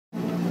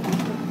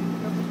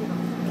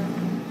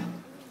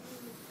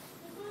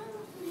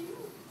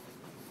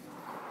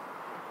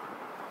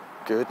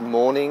Good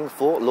morning,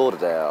 Fort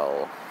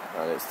Lauderdale,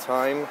 and it's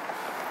time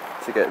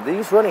to get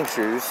these running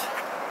shoes.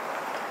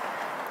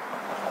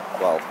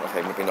 Well,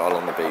 okay, maybe not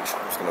along the beach.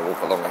 I'm just going to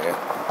walk along here.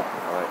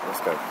 Alright, let's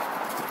go.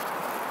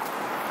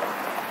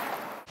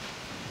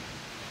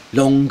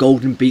 Long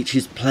golden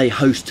beaches play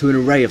host to an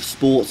array of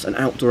sports and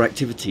outdoor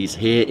activities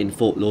here in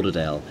Fort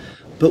Lauderdale.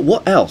 But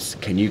what else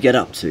can you get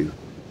up to?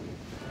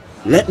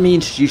 Let me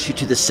introduce you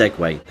to the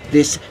Segway.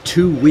 This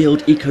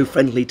two-wheeled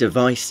eco-friendly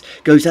device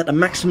goes at a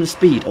maximum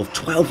speed of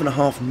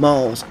 12.5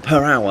 miles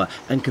per hour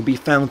and can be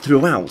found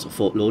throughout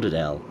Fort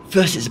Lauderdale.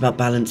 First it's about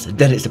balance,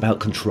 then it's about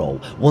control.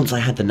 Once I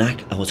had the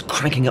knack, I was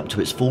cranking up to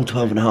its full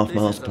 12.5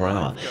 miles per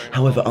hour.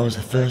 However, I was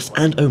the first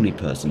and only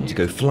person to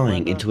go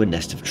flying into a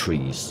nest of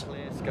trees.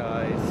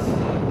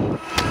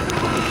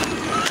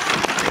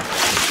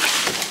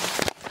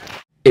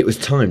 It was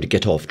time to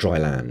get off dry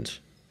land.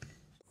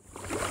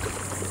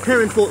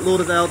 Here in Fort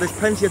Lauderdale, there's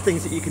plenty of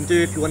things that you can do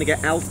if you want to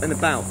get out and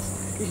about.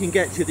 You can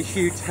get to the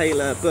Hugh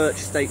Taylor Birch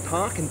State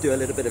Park and do a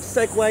little bit of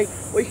Segway,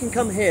 or you can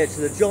come here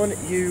to the John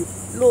U.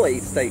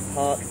 Lloyd State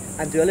Park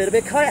and do a little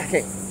bit of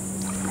kayaking.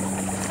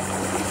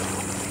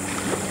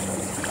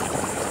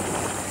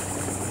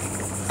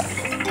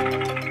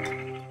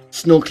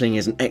 Snorkeling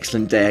is an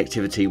excellent day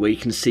activity where you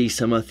can see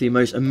some of the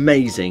most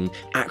amazing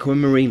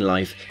aquamarine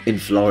life in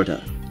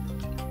Florida.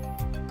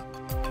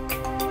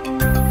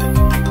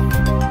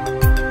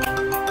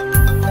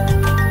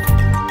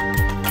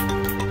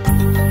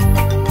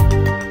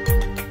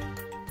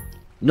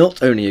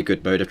 Not only a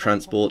good mode of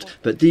transport,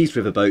 but these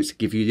riverboats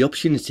give you the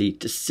opportunity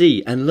to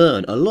see and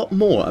learn a lot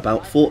more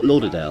about Fort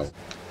Lauderdale.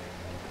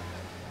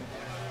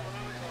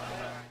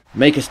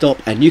 Make a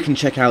stop and you can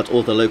check out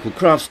all the local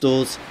craft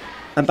stores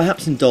and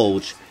perhaps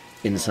indulge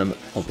in some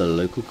of the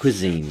local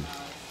cuisine.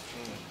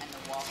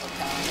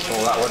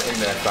 Oh, that went in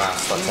there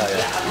fast, I tell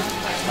you.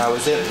 How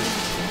was it?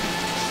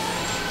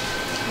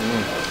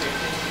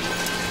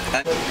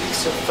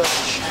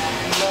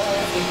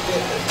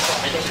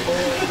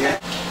 Yeah.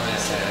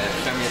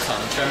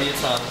 Show me your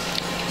tongue.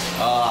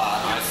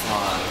 Ah, nice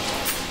one.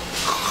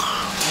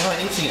 You're not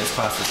eating it as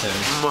fast as him.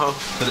 No.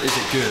 But is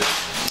it good?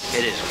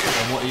 It is good.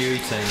 And what are you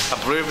eating? A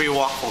blueberry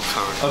waffle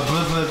cone. A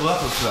blueberry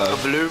waffle cone? A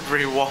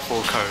blueberry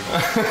waffle cone.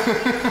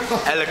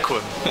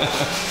 Eloquent.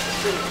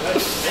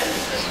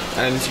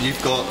 And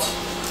you've got?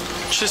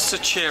 Just a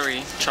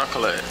cherry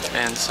chocolate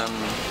and some...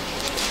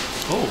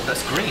 Oh,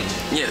 that's green.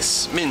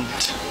 Yes,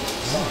 mint.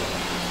 Oh.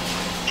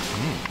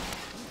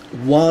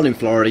 While in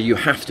Florida, you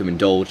have to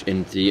indulge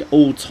in the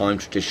old-time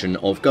tradition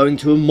of going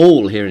to a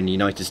mall here in the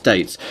United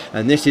States,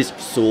 and this is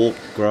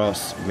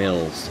Sawgrass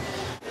Mills.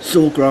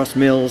 Sawgrass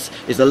Mills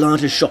is the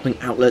largest shopping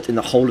outlet in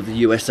the whole of the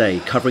USA,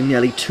 covering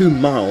nearly 2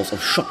 miles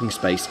of shopping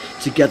space,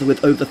 together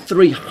with over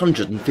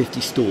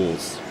 350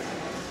 stores.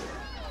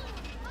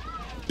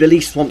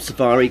 Billy's Swamp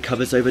Safari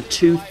covers over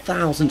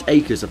 2,000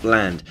 acres of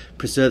land,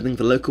 preserving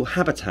the local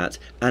habitat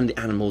and the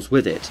animals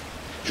with it.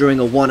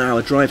 During a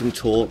 1-hour driving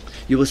tour,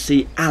 you will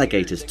see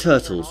alligators,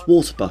 turtles,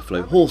 water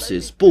buffalo,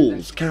 horses,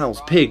 bulls, cows,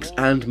 pigs,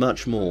 and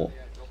much more.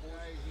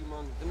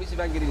 Let me see if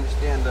I can get him to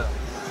stand up.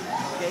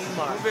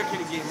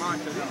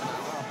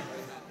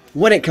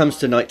 When it comes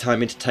to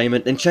nighttime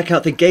entertainment, then check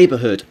out the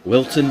neighbourhood,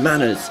 Wilton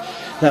Manors.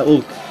 That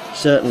will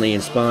certainly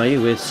inspire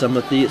you with some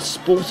of the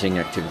sporting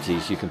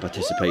activities you can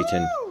participate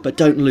in, but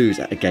don't lose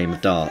at a game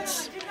of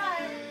darts.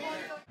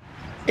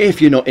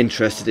 If you're not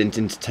interested in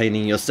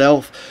entertaining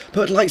yourself,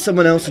 but like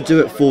someone else to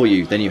do it for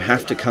you, then you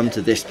have to come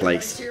to this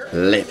place,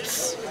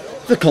 Lips.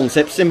 The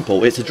concept's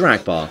simple, it's a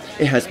drag bar.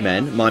 It has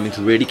men miming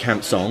to really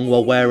camp song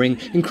while wearing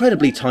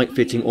incredibly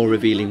tight-fitting or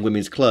revealing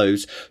women's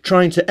clothes,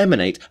 trying to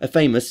emanate a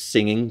famous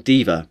singing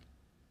diva.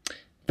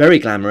 Very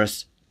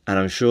glamorous, and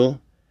I'm sure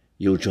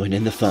you'll join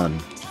in the fun.